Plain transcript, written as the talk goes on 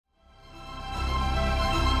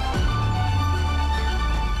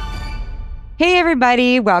Hey,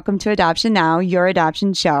 everybody. Welcome to Adoption Now, your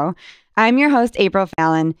adoption show. I'm your host, April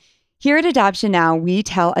Fallon. Here at Adoption Now, we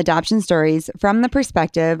tell adoption stories from the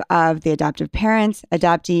perspective of the adoptive parents,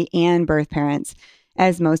 adoptee, and birth parents.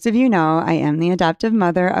 As most of you know, I am the adoptive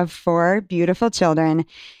mother of 4 beautiful children,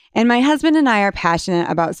 and my husband and I are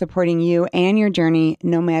passionate about supporting you and your journey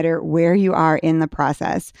no matter where you are in the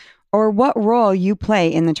process or what role you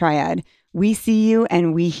play in the triad. We see you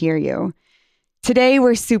and we hear you. Today,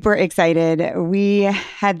 we're super excited. We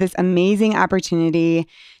had this amazing opportunity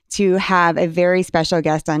to have a very special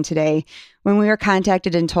guest on today when we were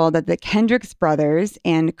contacted and told that the Kendricks brothers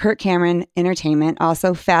and Kirk Cameron Entertainment,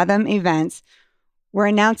 also Fathom Events, were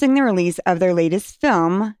announcing the release of their latest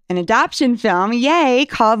film, an adoption film, yay,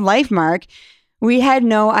 called LIFEMARK. We had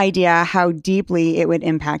no idea how deeply it would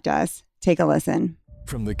impact us. Take a listen.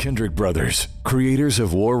 From the Kendrick brothers, creators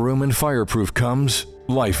of War Room and Fireproof, comes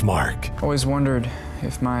LIFEMARK. Always wondered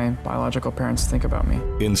if my biological parents think about me.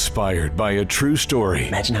 Inspired by a true story.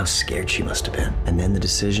 Imagine how scared she must have been. And then the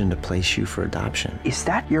decision to place you for adoption. Is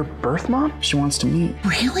that your birth mom? She wants to meet.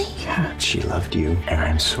 Really? Yeah. She loved you, and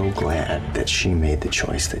I'm so glad that she made the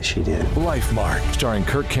choice that she did. LIFEMARK, starring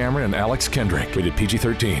Kirk Cameron and Alex Kendrick. Rated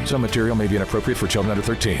PG-13. Some material may be inappropriate for children under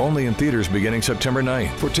 13. Only in theaters beginning September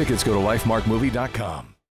 9th. For tickets, go to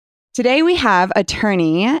lifemarkmovie.com. Today, we have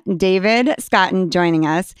attorney David Scotton joining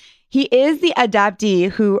us. He is the adoptee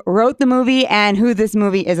who wrote the movie and who this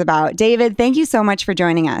movie is about. David, thank you so much for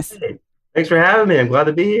joining us. Hey, thanks for having me. I'm glad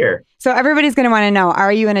to be here. So everybody's going to want to know,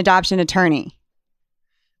 are you an adoption attorney?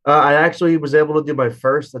 I actually was able to do my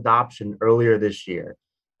first adoption earlier this year.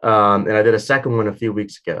 And I did a second one a few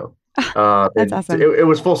weeks ago. That's awesome. It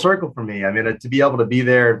was full circle for me. I mean, to be able to be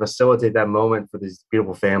there and facilitate that moment for these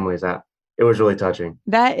beautiful families, it was really touching.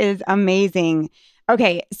 That is amazing.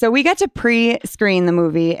 Okay, so we got to pre-screen the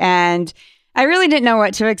movie, and I really didn't know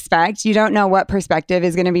what to expect. You don't know what perspective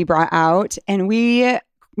is going to be brought out. And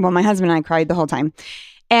my husband and I cried the whole time.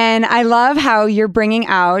 And I love how you're bringing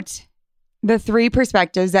out the 3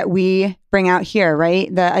 perspectives that we bring out here, right?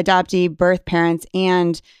 The adoptee, birth parents,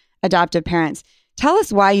 and adoptive parents. Tell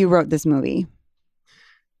us why you wrote this movie.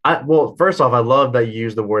 Well, first off, I love that you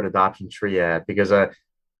use the word adoption triad because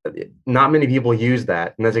not many people use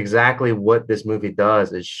that. And that's exactly what this movie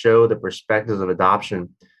does, is show the perspectives of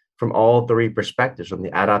adoption from all 3 perspectives, from the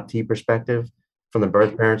adoptee perspective, from the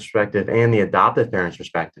birth parent's perspective, and the adoptive parent's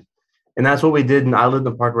perspective. And that's what we did. I lived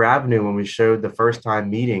in Parker Avenue when we showed the first time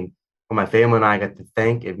meeting when my family and I got to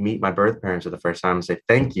thank and meet my birth parents for the first time and say,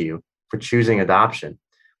 thank you for choosing adoption.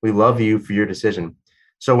 We love you for your decision.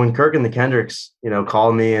 So when Kirk and the Kendricks,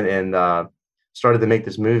 called me and started to make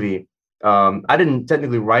this movie, I didn't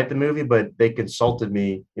technically write the movie, but they consulted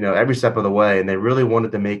me, every step of the way, and they really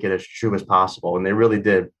wanted to make it as true as possible. And they really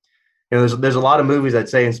did. There's a lot of movies that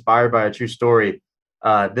say inspired by a true story.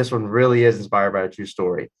 This one really is inspired by a true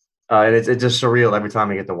story. And it's just surreal every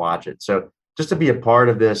time I get to watch it. So just to be a part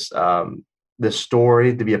of this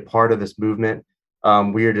story, to be a part of this movement,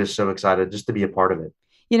 we are just so excited just to be a part of it.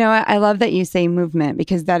 I love that you say movement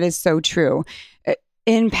because that is so true.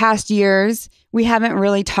 In past years, we haven't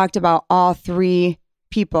really talked about all 3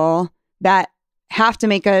 people that have to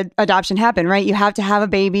make an adoption happen, right? You have to have a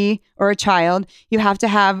baby or a child. You have to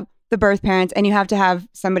have the birth parents, and you have to have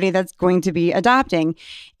somebody that's going to be adopting.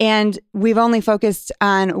 And we've only focused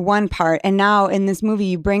on one part. And now in this movie,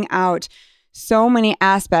 you bring out so many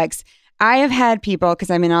aspects. I have had people, because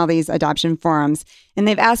I'm in all these adoption forums, and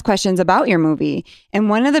they've asked questions about your movie. And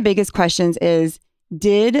one of the biggest questions is,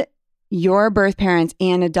 did your birth parents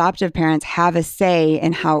and adoptive parents have a say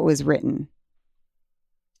in how it was written?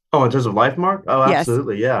 Oh, in terms of LIFEMARK? Oh, yes.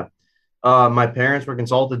 Absolutely. Yeah. My parents were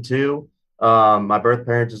consulted too. My birth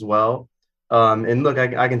parents as well. And look,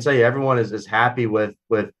 I can tell you, everyone is happy with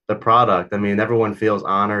the product. I mean, everyone feels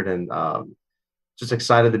honored and just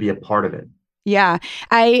excited to be a part of it. Yeah.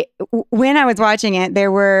 When I was watching it,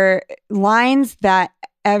 there were lines that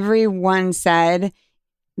everyone said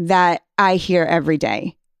that I hear every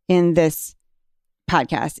day in this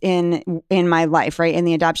podcast, in my life, right? In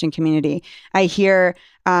the adoption community. I hear,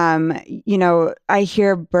 I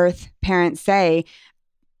hear birth parents say,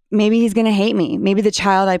 maybe he's going to hate me. Maybe the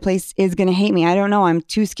child I place is going to hate me. I don't know. I'm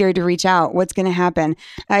too scared to reach out. What's going to happen?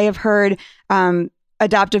 I have heard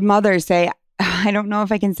adoptive mothers say, I don't know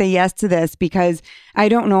if I can say yes to this because I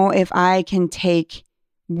don't know if I can take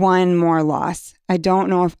one more loss. I don't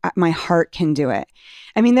know if my heart can do it.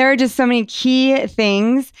 I mean, there are just so many key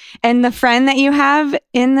things. And the friend that you have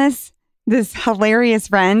in this hilarious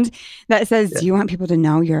friend that says, do you want people to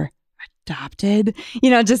know you're adopted?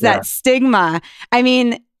 That stigma. I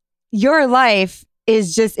mean, your life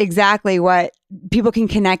is just exactly what people can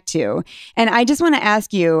connect to. And I just want to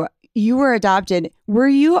ask you, you were adopted. Were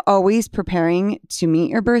you always preparing to meet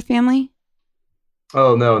your birth family?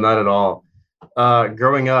 Oh, no, not at all.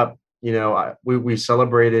 Growing up, we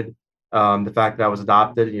celebrated the fact that I was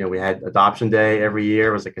adopted. We had adoption day every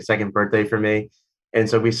year. It was like a second birthday for me. And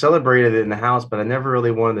so we celebrated it in the house, but I never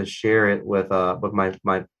really wanted to share it with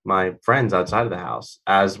my friends outside of the house,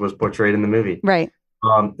 as was portrayed in the movie. Right.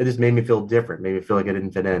 It just made me feel different, made me feel like I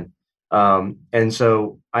didn't fit in. And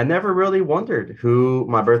so I never really wondered who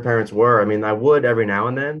my birth parents were. I mean, I would every now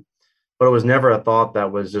and then, but it was never a thought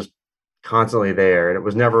that was just constantly there. And it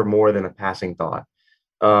was never more than a passing thought.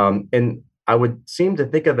 And I would seem to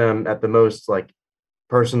think of them at the most like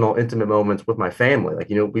personal, intimate moments with my family. Like,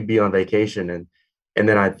 we'd be on vacation and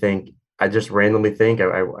then I just randomly think,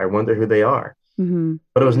 I wonder who they are. Mm-hmm.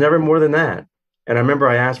 But it was never more than that. And I remember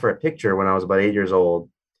I asked for a picture when I was about 8 years old,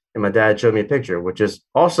 and my dad showed me a picture, which is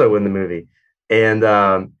also in the movie. And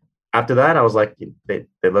after that, I was like, they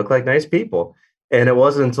look like nice people. And it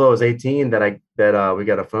wasn't until I was 18 that we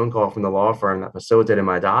got a phone call from the law firm that facilitated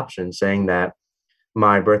my adoption, saying that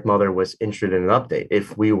my birth mother was interested in an update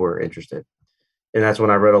if we were interested. And that's when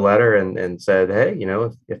I wrote a letter and said, hey,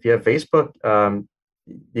 if you have Facebook,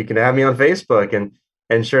 you can have me on Facebook.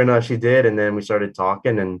 And sure enough, she did. And then we started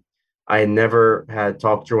talking, and I never had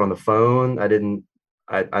talked to her on the phone.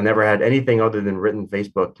 I never had anything other than written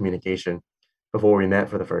Facebook communication before we met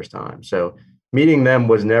for the first time. So meeting them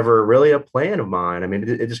was never really a plan of mine. I mean,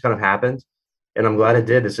 it just kind of happened, and I'm glad it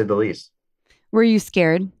did, to say the least. Were you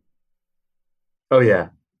scared? Oh, yeah.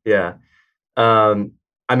 Yeah.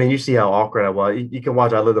 I mean, you see how awkward I was. You can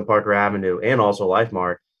watch I Lived on Parker Avenue and also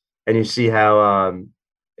LifeMark, and you see how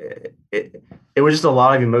it was just a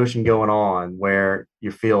lot of emotion going on, where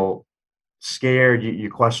you feel scared, you're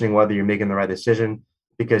questioning whether you're making the right decision,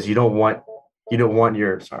 because you don't want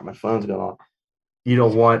your, sorry, my phone's going on. You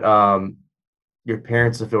don't want your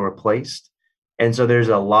parents to feel replaced. And so there's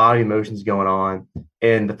a lot of emotions going on.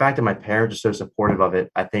 And the fact that my parents are so supportive of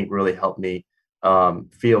it, I think really helped me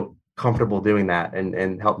feel comfortable doing that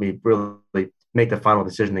and helped me really make the final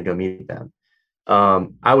decision to go meet them.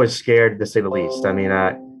 I was scared, to say the least. I mean,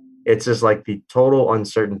 it's just like the total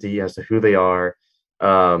uncertainty as to who they are,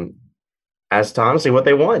 as to honestly what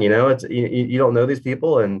they want. It's you don't know these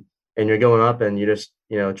people, and you're going up and you're just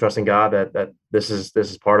trusting God that this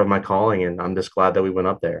is part of my calling, and I'm just glad that we went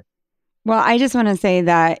up there. Well, I just want to say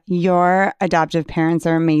that your adoptive parents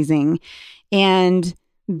are amazing, and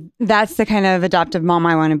that's the kind of adoptive mom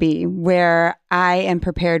I want to be, where I am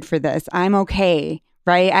prepared for this. I'm okay,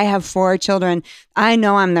 right? I have 4 children. I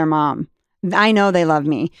know I'm their mom. I know they love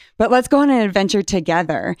me, but let's go on an adventure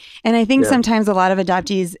together. And I think sometimes a lot of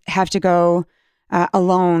adoptees have to go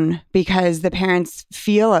alone because the parents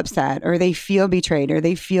feel upset, or they feel betrayed, or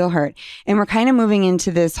they feel hurt. And we're kind of moving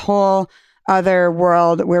into this whole other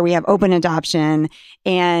world where we have open adoption,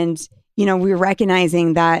 and, we're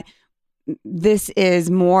recognizing that this is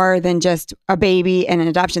more than just a baby and an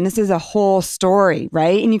adoption. This is a whole story,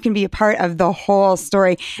 right? And you can be a part of the whole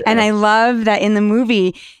story. Yeah. And I love that in the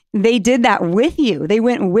movie, they did that with you. They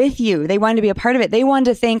went with you. They wanted to be a part of it. They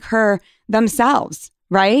wanted to thank her themselves,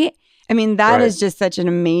 right? I mean, that is just such an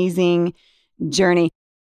amazing journey.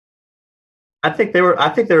 I think they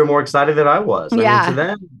were more excited than I was. I yeah. mean, to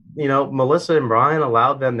them, Melissa and Brian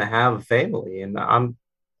allowed them to have a family, and I'm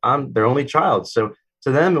their only child. So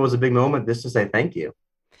to them, it was a big moment just to say thank you.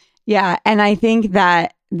 Yeah. And I think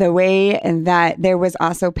that the way that there was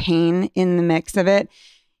also pain in the mix of it,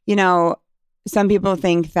 some people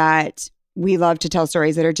think that we love to tell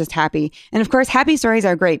stories that are just happy. And of course, happy stories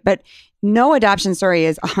are great, but no adoption story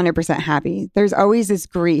is 100% happy. There's always this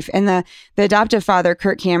grief. And the adoptive father,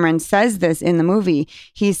 Kirk Cameron, says this in the movie.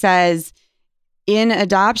 He says, in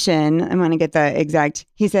adoption, I'm going to get the exact,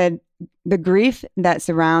 he said, the grief that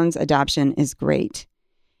surrounds adoption is great.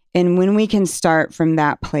 And when we can start from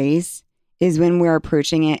that place is when we're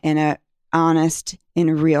approaching it in a honest, in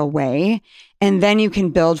a real way. And then you can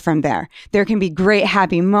build from there. There can be great,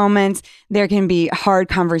 happy moments. There can be hard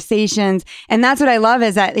conversations. And that's what I love,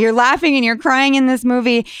 is that you're laughing and you're crying in this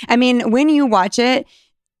movie. I mean, when you watch it,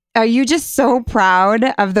 are you just so proud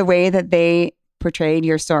of the way that they portrayed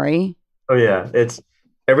your story? Oh, yeah. It's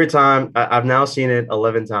every time. I've now seen it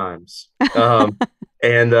 11 times.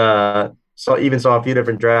 And saw a few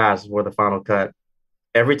different drafts for the final cut.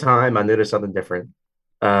 Every time I noticed something different.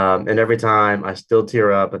 And every time I still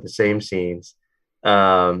tear up at the same scenes.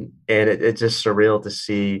 And it's just surreal to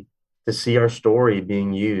see our story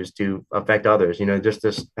being used to affect others. Just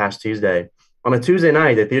this past Tuesday, on a Tuesday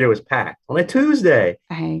night, the theater was packed on a Tuesday.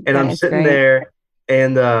 And I'm sitting there,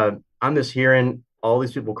 and I'm just hearing all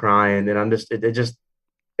these people crying, and I'm just it's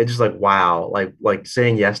just like wow, like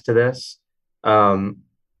saying yes to this, um,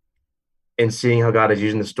 and seeing how God is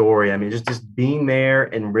using the story. I mean, just being there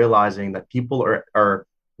and realizing that people are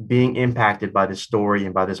being impacted by this story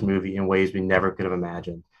and by this movie in ways we never could have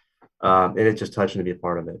imagined. And it's just touching to be a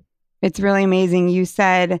part of it. It's really amazing. You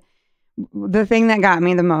said the thing that got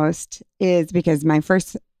me the most is because my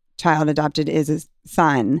first child adopted is a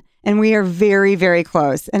son, and we are very, very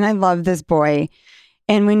close. And I love this boy.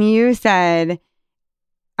 And when you said,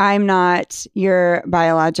 I'm not your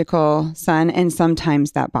biological son, and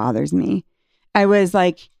sometimes that bothers me, I was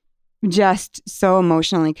like just so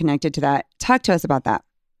emotionally connected to that. Talk to us about that.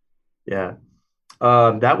 Yeah.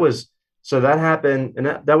 That was so that happened, and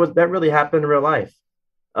that really happened in real life.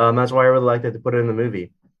 That's why I really liked it to put it in the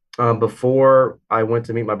movie. Before I went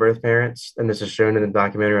to meet my birth parents, and this is shown in the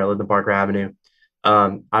documentary, I lived in Parker Avenue.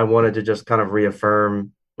 I wanted to just kind of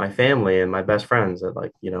reaffirm my family and my best friends that,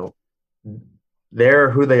 like,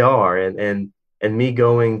 they're who they are, and me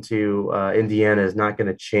going to Indiana is not going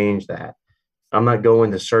to change that. I'm not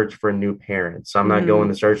going to search for new parents. I'm not going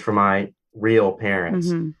to search for my real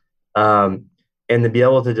parents. And to be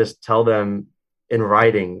able to just tell them in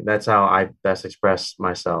writing, that's how I best express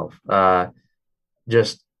myself,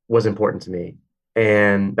 just was important to me.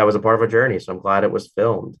 And that was a part of a journey. So I'm glad it was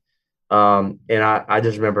filmed. And I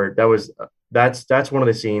just remember that's one of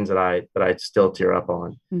the scenes that I still tear up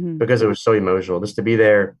on because it was so emotional just to be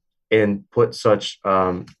there and put such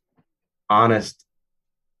honest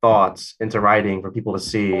thoughts into writing for people to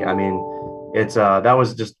see. I mean, it's that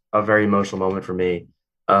was just a very emotional moment for me.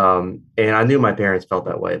 And I knew my parents felt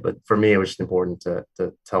that way, but for me, it was just important to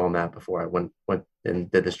tell them that before I went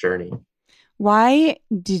and did this journey. Why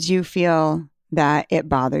did you feel that it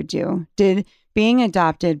bothered you? Did being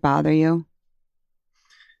adopted bother you?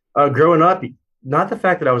 Growing up, not the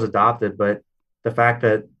fact that I was adopted, but the fact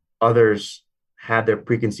that others had their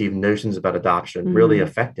preconceived notions about adoption really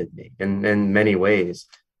affected me in many ways.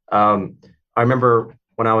 I remember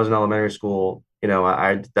when I was in elementary school,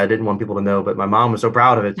 I didn't want people to know, but my mom was so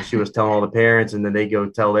proud of it that she was telling all the parents, and then they go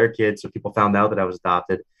tell their kids. So people found out that I was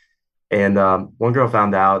adopted. And one girl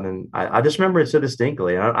found out, and I just remember it so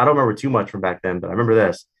distinctly. I don't remember too much from back then, but I remember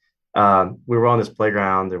this. We were on this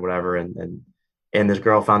playground or whatever, and this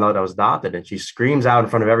girl found out I was adopted, and she screams out in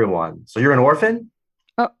front of everyone, "So you're an orphan?"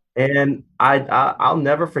 Oh. And I'll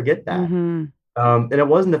never forget that. And it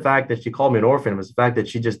wasn't the fact that she called me an orphan; it was the fact that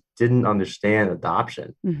she just didn't understand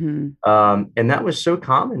adoption. And that was so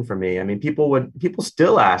common for me. I mean, people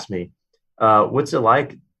still ask me, "What's it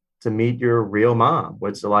like to meet your real mom?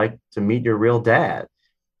 What's it like to meet your real dad?"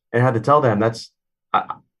 And I had to tell them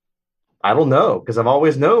I don't know, because I've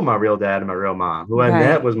always known my real dad and my real mom. Who I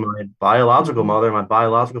met was my biological mother and my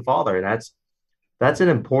biological father. And that's an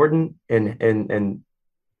important and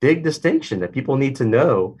big distinction that people need to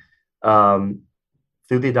know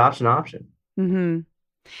through the adoption option.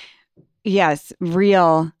 Yes,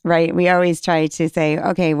 real, right? We always try to say,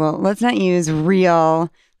 okay, well, let's not use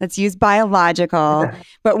real, let's use biological.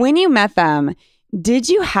 But when you met them, did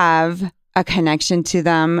you have a connection to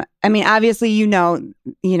them? I mean, obviously,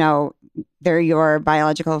 they're your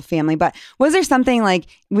biological family, but was there something like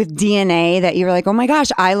with DNA that you were like, oh my gosh,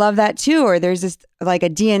 I love that too? Or there's just like a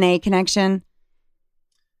DNA connection?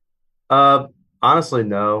 Honestly,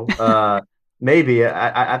 no. Maybe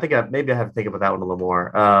I think maybe I have to think about that one a little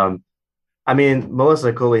more. I mean,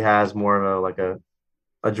 Melissa Cooley has more of a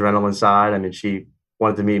adrenaline side. I mean, she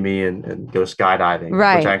wanted to meet me and go skydiving,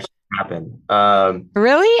 which actually happened.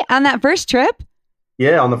 Really? On that first trip?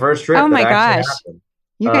 Yeah, on the first trip. Oh my gosh.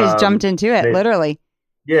 You guys jumped into it, literally.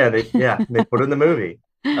 Yeah, they put it in the movie.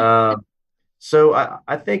 So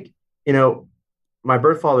I think, my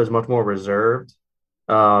birth father is much more reserved.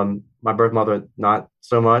 My birth mother, not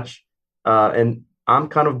so much. And I'm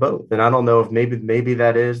kind of both. And I don't know if maybe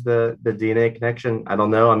that is the DNA connection. I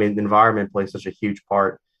don't know. I mean, the environment plays such a huge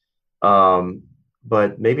part.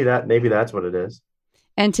 But maybe that's what it is.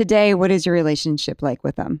 And today, what is your relationship like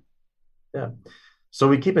with them? Yeah. So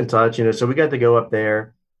we keep in touch, so we got to go up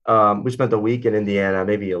there. We spent a week in Indiana,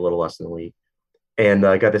 maybe a little less than a week, and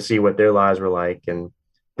I got to see what their lives were like. And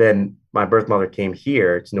then my birth mother came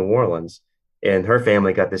here to New Orleans, and her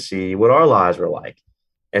family got to see what our lives were like.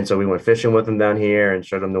 And so we went fishing with them down here and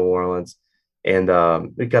showed them New Orleans. And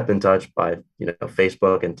we kept in touch by,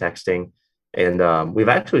 Facebook and texting. And we've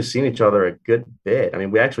actually seen each other a good bit. I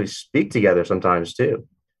mean, we actually speak together sometimes too,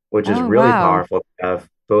 which is really powerful to have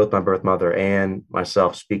both my birth mother and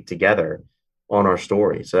myself speak together on our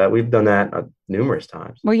story. So that we've done that numerous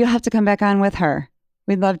times. Well, you'll have to come back on with her.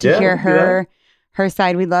 We'd love to hear her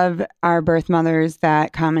side. We love our birth mothers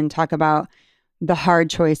that come and talk about the hard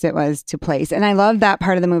choice it was to place. And I love that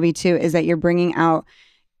part of the movie too, is that you're bringing out,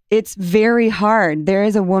 it's very hard. There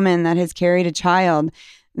is a woman that has carried a child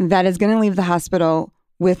that is going to leave the hospital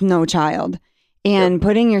with no child. And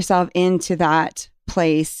putting yourself into that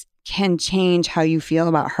place can change how you feel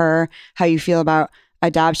about her, how you feel about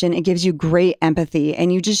adoption. It gives you great empathy,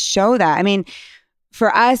 and you just show that. I mean,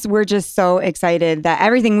 for us, we're just so excited that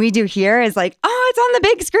everything we do here is like, oh, it's on the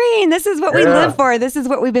big screen. This is what we live for. This is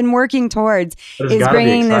what we've been working towards, is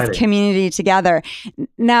bringing this community together.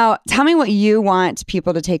 Now, tell me what you want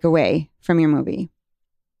people to take away from your movie.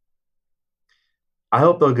 I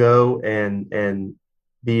hope they'll go and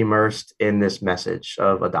be immersed in this message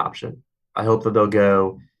of adoption. I hope that they'll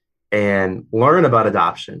go and learn about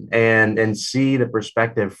adoption and see the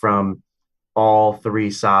perspective from all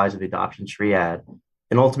three sides of the adoption triad,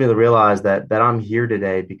 and ultimately realize that I'm here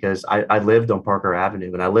today because I lived on Parker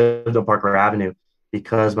Avenue, and I lived on Parker Avenue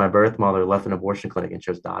because my birth mother left an abortion clinic and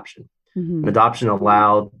chose adoption. And adoption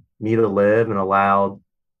allowed me to live and allowed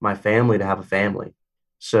my family to have a family.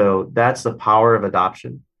 So that's the power of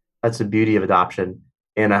adoption. That's the beauty of adoption.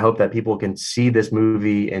 And I hope that people can see this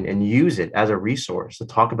movie and use it as a resource to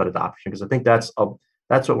talk about adoption, because I think that's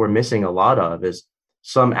what we're missing a lot of, is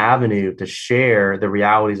some avenue to share the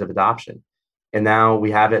realities of adoption. And now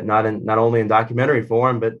we have it not only in documentary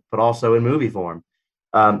form, but also in movie form.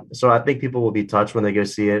 So I think people will be touched when they go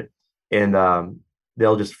see it, and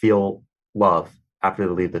they'll just feel love after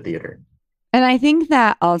they leave the theater. And I think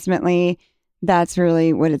that ultimately that's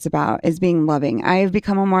really what it's about, is being loving. I've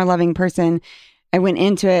become a more loving person. I went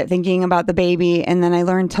into it thinking about the baby, and then I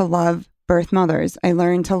learned to love birth mothers. I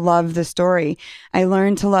learned to love the story. I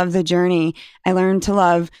learned to love the journey. I learned to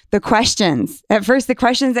love the questions. At first, the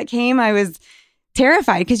questions that came, I was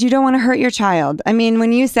terrified, because you don't want to hurt your child. I mean,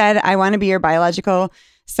 when you said, I want to be your biological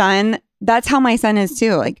son, that's how my son is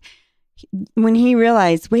too. Like, when he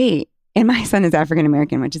realized, wait, and my son is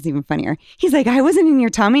African-American, which is even funnier. He's like, I wasn't in your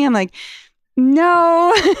tummy. I'm like,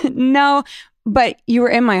 no, no, but you were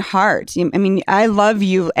in my heart. I mean, I love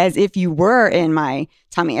you as if you were in my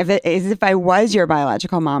tummy, as if I was your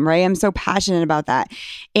biological mom, right? I'm so passionate about that.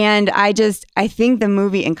 And I think the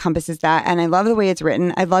movie encompasses that. And I love the way it's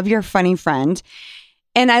written. I love your funny friend.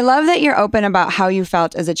 And I love that you're open about how you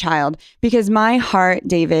felt as a child, because my heart,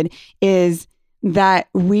 David, is that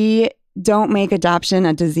we don't make adoption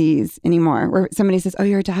a disease anymore, where somebody says, oh,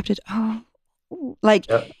 you're adopted. Oh, like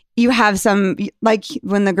you have some, like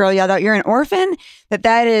when the girl yelled out, you're an orphan,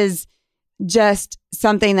 that is just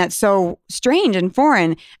something that's so strange and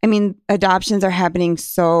foreign. I mean, adoptions are happening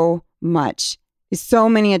so much. So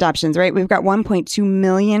many adoptions, right? We've got 1.2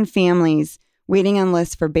 million families waiting on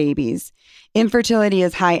lists for babies. Infertility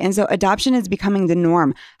is high. And so adoption is becoming the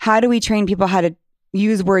norm. How do we train people how to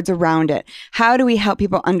use words around it? How do we help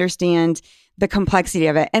people understand the complexity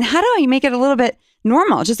of it? And how do I make it a little bit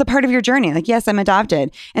normal, just a part of your journey? Like, yes, I'm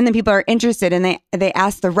adopted. And then people are interested, and they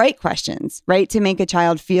ask the right questions, right? To make a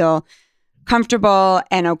child feel comfortable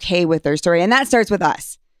and okay with their story. And that starts with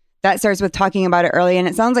us. That starts with talking about it early. And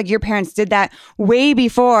it sounds like your parents did that way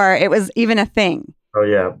before it was even a thing. Oh,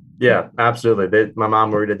 yeah. Yeah, absolutely. My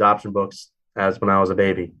mom read adoption books when I was a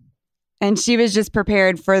baby. And she was just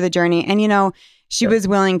prepared for the journey. And, she was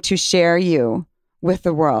willing to share you with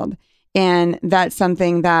the world. And that's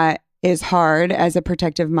something that is hard as a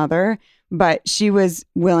protective mother, but she was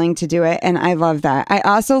willing to do it. And I love that. I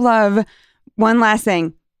also love one last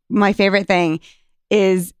thing. My favorite thing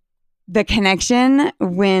is the connection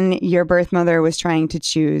when your birth mother was trying to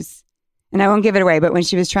choose. And I won't give it away, but when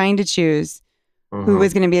she was trying to choose who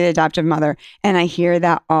was going to be the adoptive mother. And I hear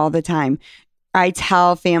that all the time. I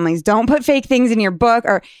tell families, don't put fake things in your book,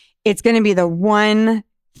 or it's going to be the one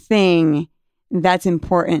thing that's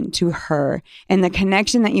important to her. And the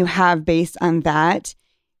connection that you have based on that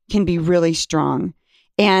can be really strong.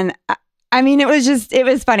 And I mean, it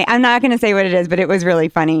was funny. I'm not going to say what it is, but it was really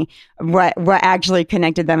funny what actually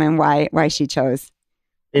connected them and why she chose.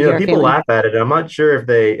 People laugh at it. I'm not sure if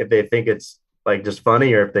they think it's like just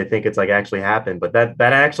funny, or if they think it's like actually happened, but that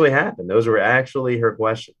actually happened. Those were actually her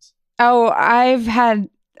questions. Oh, I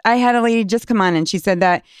had a lady just come on, and she said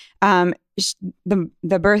that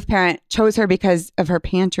the birth parent chose her because of her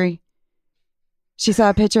pantry. She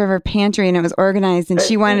saw a picture of her pantry and it was organized, and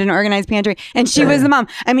she wanted an organized pantry, and she was the mom.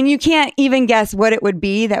 I mean, you can't even guess what it would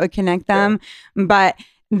be that would connect them, but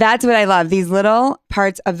that's what I love. These little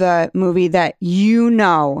parts of the movie that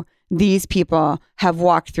these people have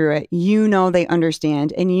walked through it. They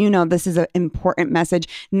understand, and this is an important message,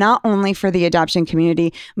 not only for the adoption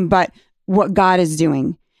community, but what God is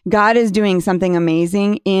doing. God is doing something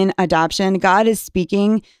amazing in adoption. God is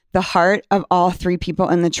speaking the heart of all three people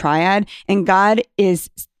in the triad. And God is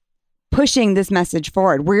pushing this message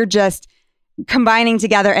forward. We're just combining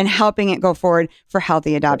together and helping it go forward for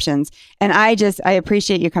healthy adoptions. And I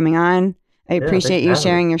appreciate you coming on. I appreciate you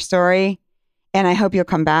sharing your story. And I hope you'll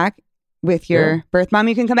come back with your birth mom.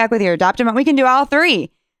 You can come back with your adoptive mom. We can do all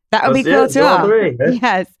three. That would be cool too. All three.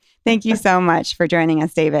 Yes. Thank you so much for joining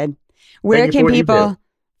us, David. Where can people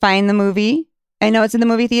find the movie? I know it's in the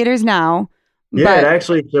movie theaters now. Yeah,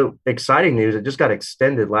 actually, so exciting news. It just got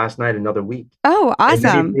extended last night another week. Oh, awesome.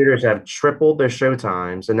 And movie theaters have tripled their show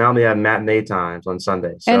times, and now they have matinee times on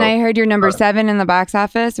Sunday. So, and I heard you're number 7 in the box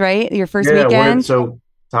office, right? Your first weekend? So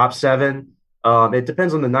top 7. It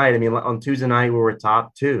depends on the night. I mean, on Tuesday night, we were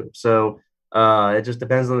top 2. So it just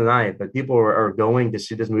depends on the night. But people are going to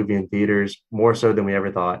see this movie in theaters more so than we ever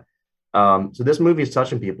thought. So this movie is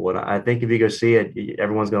touching people. And I think if you go see it,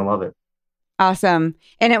 everyone's going to love it. Awesome.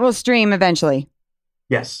 And it will stream eventually.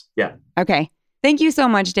 Yes. Yeah. Okay. Thank you so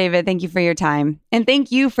much, David. Thank you for your time. And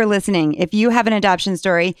thank you for listening. If you have an adoption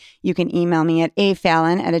story, you can email me at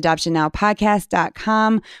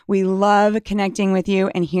afallon@adoptionnowpodcast.com. We love connecting with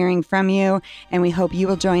you and hearing from you. And we hope you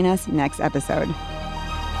will join us next episode.